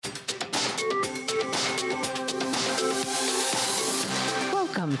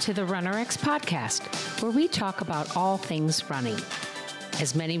to the RunnerX podcast, where we talk about all things running.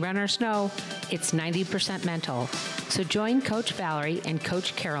 As many runners know, it's 90% mental. So join Coach Valerie and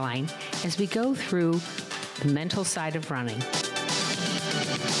Coach Caroline as we go through the mental side of running.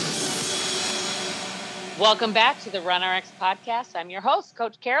 Welcome back to the RunnerX podcast. I'm your host,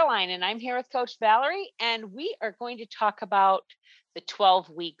 Coach Caroline, and I'm here with Coach Valerie, and we are going to talk about the 12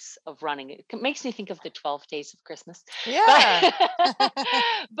 weeks of running. It makes me think of the 12 days of Christmas. Yeah.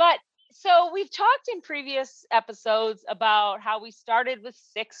 But so we've talked in previous episodes about how we started with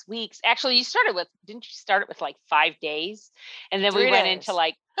 6 weeks. Actually, didn't you start it with like 5 days? And then we went into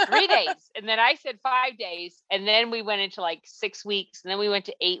like 3 days. And then I said 5 days. And then we went into like 6 weeks. And then we went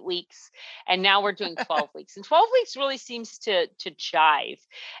to 8 weeks. And now we're doing 12 weeks. And 12 weeks really seems to jive.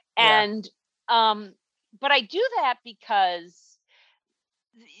 And, but I do that because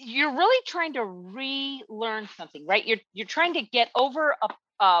you're really trying to relearn something, right? You're trying to get over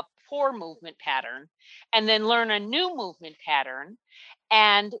a poor movement pattern and then learn a new movement pattern.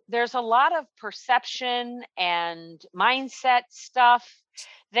 And there's a lot of perception and mindset stuff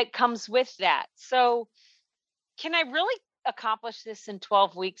that comes with that. So can I really accomplish this in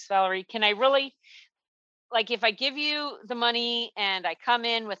 12 weeks, Valerie? Can I really, like, if I give you the money and I come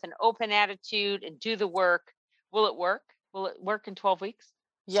in with an open attitude and do the work, will it work? Will it work in 12 weeks?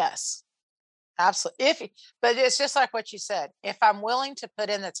 Yes, absolutely. But it's just like what you said, if I'm willing to put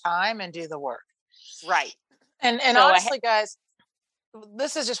in the time and do the work. Right. And so honestly, guys,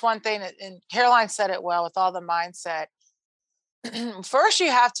 this is just one thing and Caroline said it well with all the mindset. First, you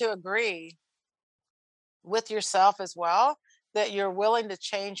have to agree with yourself as well that you're willing to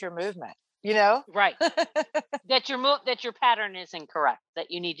change your movement, you know? Right. that your pattern is incorrect, that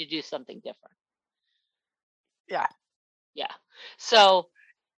you need to do something different. Yeah. Yeah. So,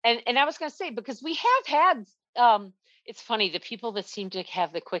 and I was going to say, because we have had, it's funny, the people that seem to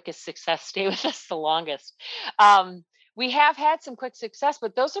have the quickest success stay with us the longest. We have had some quick success,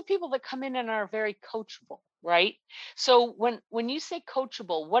 but those are people that come in and are very coachable, right? So when you say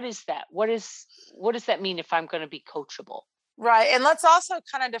coachable, what is that? What does that mean if I'm going to be coachable? Right. And let's also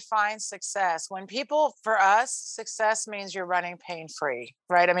kind of define success. For us, success means you're running pain-free,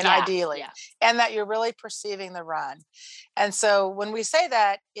 right? I mean, ideally, and that you're really perceiving the run. And so when we say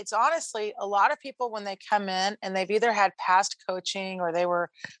that, it's honestly a lot of people when they come in and they've either had past coaching or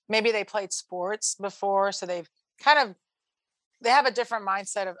maybe they played sports before. So they have a different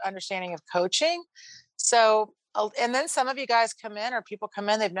mindset of understanding of coaching. So, and then some of you guys come in or people come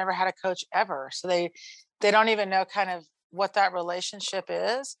in, they've never had a coach ever. So they don't even know kind of what that relationship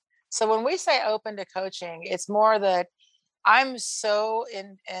is. So when we say open to coaching, it's more that I'm so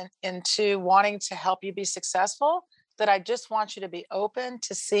into wanting to help you be successful that I just want you to be open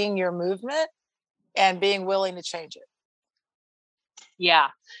to seeing your movement and being willing to change it. Yeah.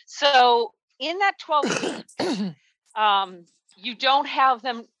 So in that 12 weeks, you don't have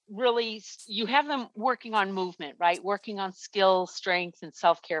them really, you have them working on movement, right? Working on skill, strength, and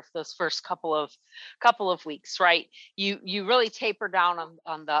self-care for those first couple of weeks, right? You really taper down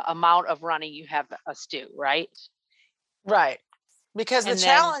on the amount of running you have us do, right? Right. Because the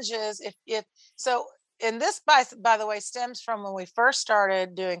challenge is and this by the way stems from when we first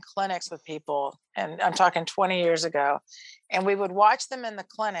started doing clinics with people, and I'm talking 20 years ago, and we would watch them in the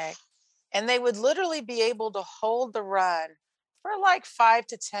clinic and they would literally be able to hold the run for like 5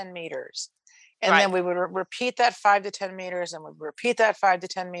 to 10 meters. And then we would repeat that 5 to 10 meters and would repeat that 5 to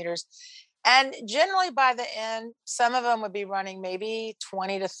 10 meters. And generally by the end, some of them would be running maybe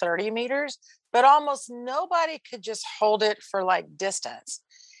 20 to 30 meters, but almost nobody could just hold it for like distance.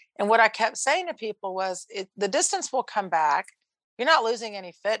 And what I kept saying to people was the distance will come back. You're not losing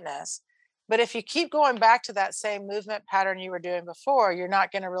any fitness. But if you keep going back to that same movement pattern you were doing before, you're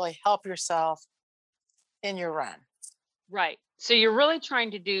not going to really help yourself in your run. Right. So you're really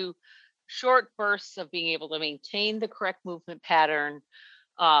trying to do short bursts of being able to maintain the correct movement pattern,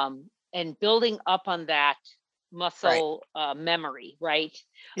 and building up on that muscle memory, right?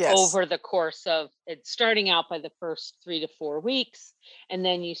 Yes. Over the course of it, starting out by the first 3 to 4 weeks, and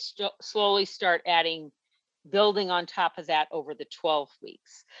then you slowly start building on top of that over the 12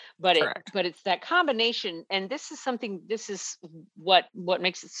 weeks. But it's that combination, and this is what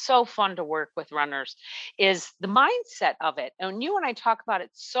makes it so fun to work with runners is the mindset of it. And you and I talk about it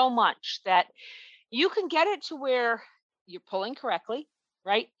so much that you can get it to where you're pulling correctly,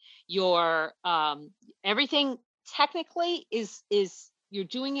 right? Your everything technically is you're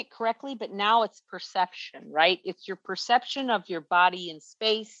doing it correctly, but now it's perception, right? It's your perception of your body in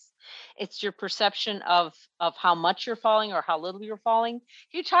space, It's your perception of how much you're falling or how little you're falling.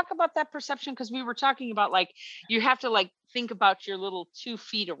 Can you talk about that perception? Because we were talking about, like, you have to, like, think about your little 2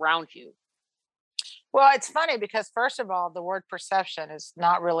 feet around you. Well, it's funny because first of all, the word perception is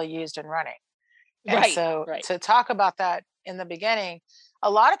not really used in running. And Right, so right. to talk about that in the beginning, a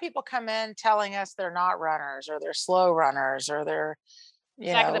lot of people come in telling us they're not runners or they're slow runners or they're,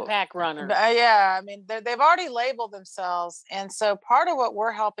 Back of the pack runners. yeah, I mean, they've already labeled themselves. And so part of what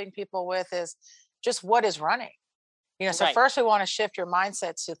we're helping people with is just what is running? So Right. first we want to shift your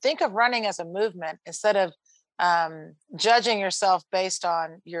mindset to think of running as a movement instead of judging yourself based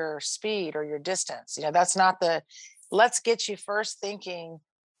on your speed or your distance. That's not let's get you first thinking,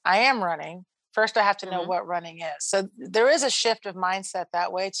 I am running. First, I have to know what running is. So there is a shift of mindset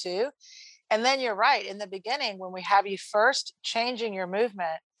that way too. And then you're right. In the beginning, when we have you first changing your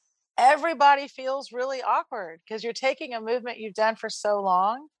movement, everybody feels really awkward because you're taking a movement you've done for so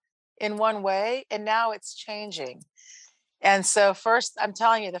long in one way, and now it's changing. And so first, I'm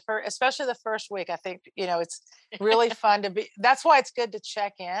telling you, especially the first week, I think, it's really fun to be, that's why it's good to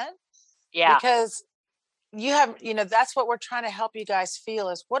check in. Yeah. Because you have, that's what we're trying to help you guys feel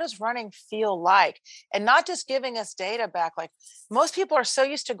is what does running feel like? And not just giving us data back. Like most people are so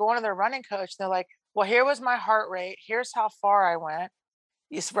used to going to their running coach. They're like, well, here was my heart rate. Here's how far I went.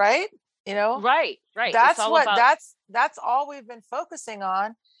 Yes, right. Right. That's that's all we've been focusing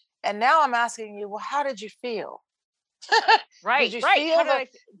on. And now I'm asking you, well, how did you feel? Right. Did you Right.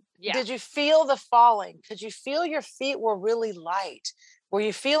 feel did you feel the falling? Could you feel your feet were really light? Were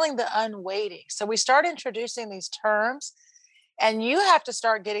you feeling the unweighting? So we start introducing these terms, and you have to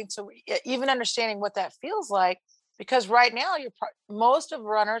start getting to even understanding what that feels like, because right now most of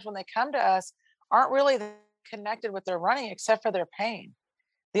runners, when they come to us, aren't really connected with their running except for their pain.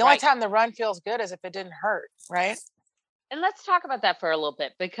 The only time the run feels good is if it didn't hurt, right? And let's talk about that for a little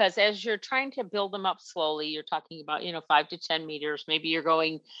bit, because as you're trying to build them up slowly, you're talking about, 5 to 10 meters. Maybe you're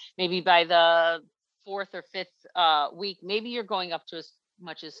going, maybe by the fourth or fifth week, maybe you're going up to as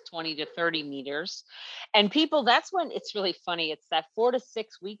much as 20 to 30 meters. And people, that's when it's really funny. It's that 4 to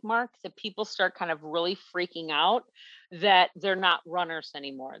 6 week mark that people start kind of really freaking out that they're not runners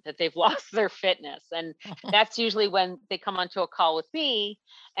anymore, that they've lost their fitness. And that's usually when they come onto a call with me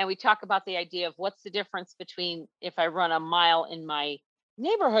and we talk about the idea of what's the difference between if I run a mile in my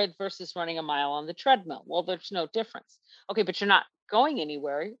neighborhood versus running a mile on the treadmill. Well, there's no difference. Okay, but you're not going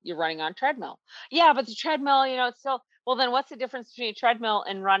anywhere. You're running on treadmill. Yeah, but the treadmill, it's still, well, then what's the difference between a treadmill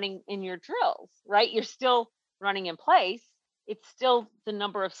and running in your drills, right? You're still running in place. It's still the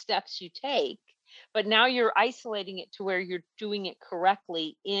number of steps you take, but now you're isolating it to where you're doing it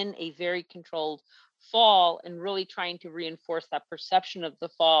correctly in a very controlled fall and really trying to reinforce that perception of the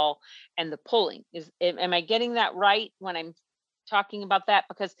fall and the pulling. Am I getting that right when I'm talking about that?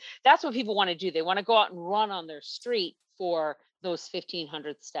 Because that's what people want to do. They want to go out and run on their street for those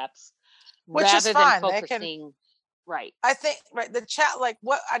 1,500 steps, which is fine. Than focusing. Right. I think, right. The chat, like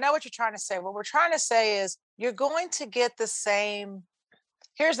what I know what you're trying to say. What we're trying to say is you're going to get the same.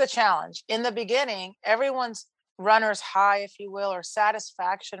 Here's the challenge. In the beginning, everyone's runner's high, if you will, or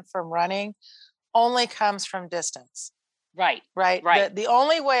satisfaction from running only comes from distance. Right. Right. The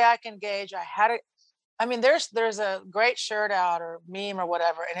only way I can gauge, there's a great shirt out or meme or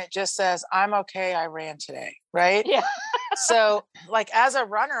whatever, and it just says, I'm okay, I ran today. Right. Yeah. So like as a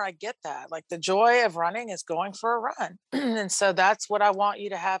runner, I get that. Like the joy of running is going for a run. And so that's what I want you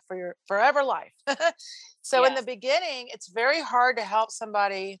to have for your forever life. So in the beginning, it's very hard to help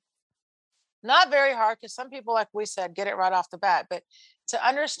somebody. Not very hard, because some people, like we said, get it right off the bat. But to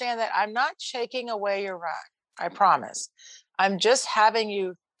understand that I'm not taking away your run, I promise. I'm just having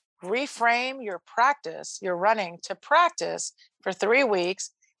you reframe your practice, your running to practice for 3 weeks.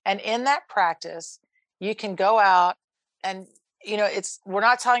 And in that practice, you can go out and, we're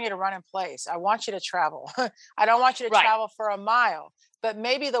not telling you to run in place. I want you to travel. I don't want you to travel for a mile, but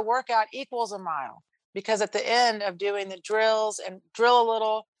maybe the workout equals a mile, because at the end of doing the drills and drill a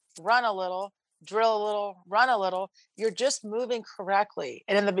little, run a little, drill a little, run a little, you're just moving correctly.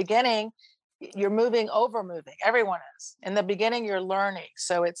 And in the beginning, you're moving over moving. Everyone is. In the beginning, you're learning.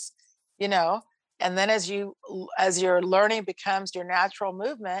 So it's, and then as your learning becomes your natural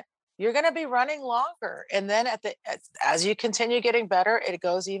movement, you're going to be running longer. And then as you continue getting better, it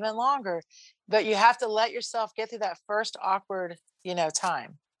goes even longer. But you have to let yourself get through that first awkward,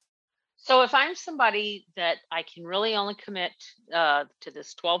 time. So if I'm somebody that I can really only commit to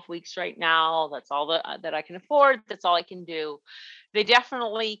this 12 weeks right now, that's all that I can afford, that's all I can do, they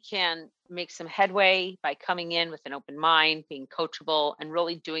definitely can make some headway by coming in with an open mind, being coachable, and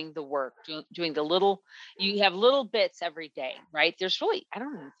really doing the work, doing the little, you have little bits every day, right? There's really, I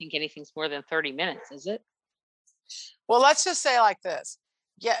don't even think anything's more than 30 minutes, is it? Well, let's just say like this.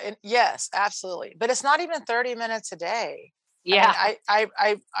 Yeah, yes, absolutely. But it's not even 30 minutes a day. Yeah.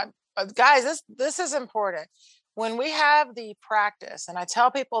 Guys, this is important. When we have the practice, and I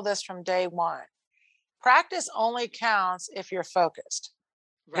tell people this from day one, practice only counts if you're focused,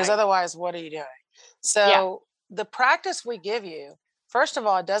 because otherwise, what are you doing? So the practice we give you, first of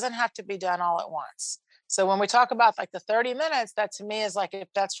all, it doesn't have to be done all at once. So when we talk about like the 30 minutes, that to me is like, if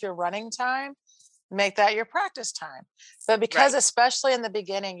that's your running time, make that your practice time. But because especially in the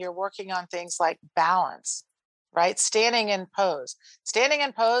beginning, you're working on things like balance, right? Standing in pose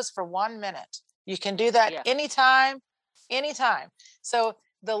for 1 minute. You can do that anytime. So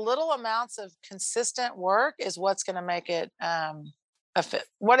the little amounts of consistent work is what's going to make it a fit.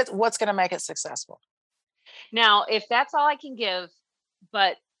 What's going to make it successful. Now, if that's all I can give,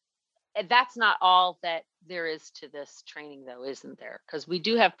 but that's not all that there is to this training, though, isn't there? Because we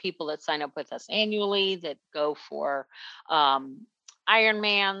do have people that sign up with us annually that go for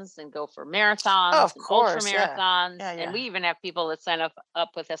Ironmans and go for marathons, and ultra marathons, and we even have people that sign up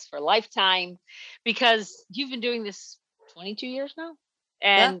with us for lifetime, because you've been doing this 22 years now,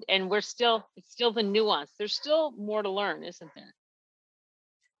 and it's still the nuance. There's still more to learn, isn't there?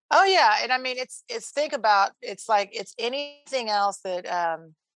 Oh yeah, and I mean it's think about, it's like it's anything else that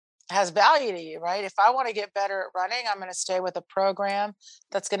has value to you, right? If I want to get better at running, I'm going to stay with a program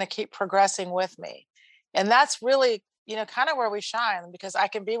that's going to keep progressing with me. And that's really, kind of where we shine, because I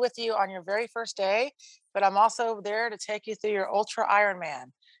can be with you on your very first day, but I'm also there to take you through your ultra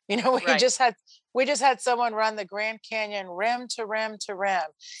Ironman. We just had someone run the Grand Canyon rim to rim to rim.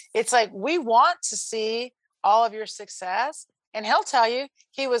 It's like, we want to see all of your success. And he'll tell you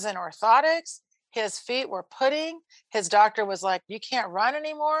he was in orthotics. His feet were pudding. His doctor was like, you can't run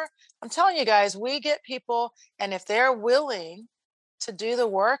anymore. I'm telling you guys, we get people, and if they're willing to do the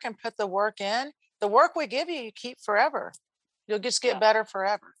work and put the work in, the work we give you, you keep forever. You'll just get better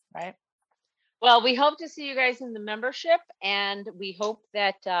forever, right? Well, we hope to see you guys in the membership, and we hope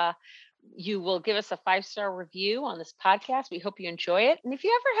that you will give us a 5-star review on this podcast. We hope you enjoy it. And if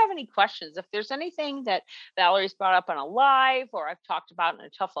you ever have any questions, if there's anything that Valerie's brought up on a live, or I've talked about in a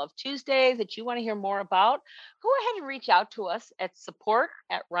Tough Love Tuesday that you want to hear more about, go ahead and reach out to us at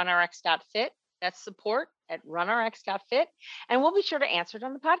support@runrx.fit. That's support@runrx.fit. And we'll be sure to answer it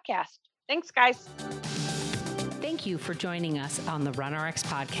on the podcast. Thanks, guys. Thank you for joining us on the RunRx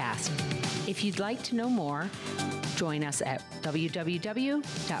podcast. If you'd like to know more, join us at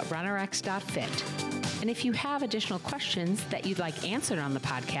www.runrx.fit. And if you have additional questions that you'd like answered on the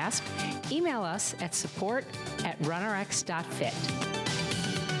podcast, email us at support@runrx.fit.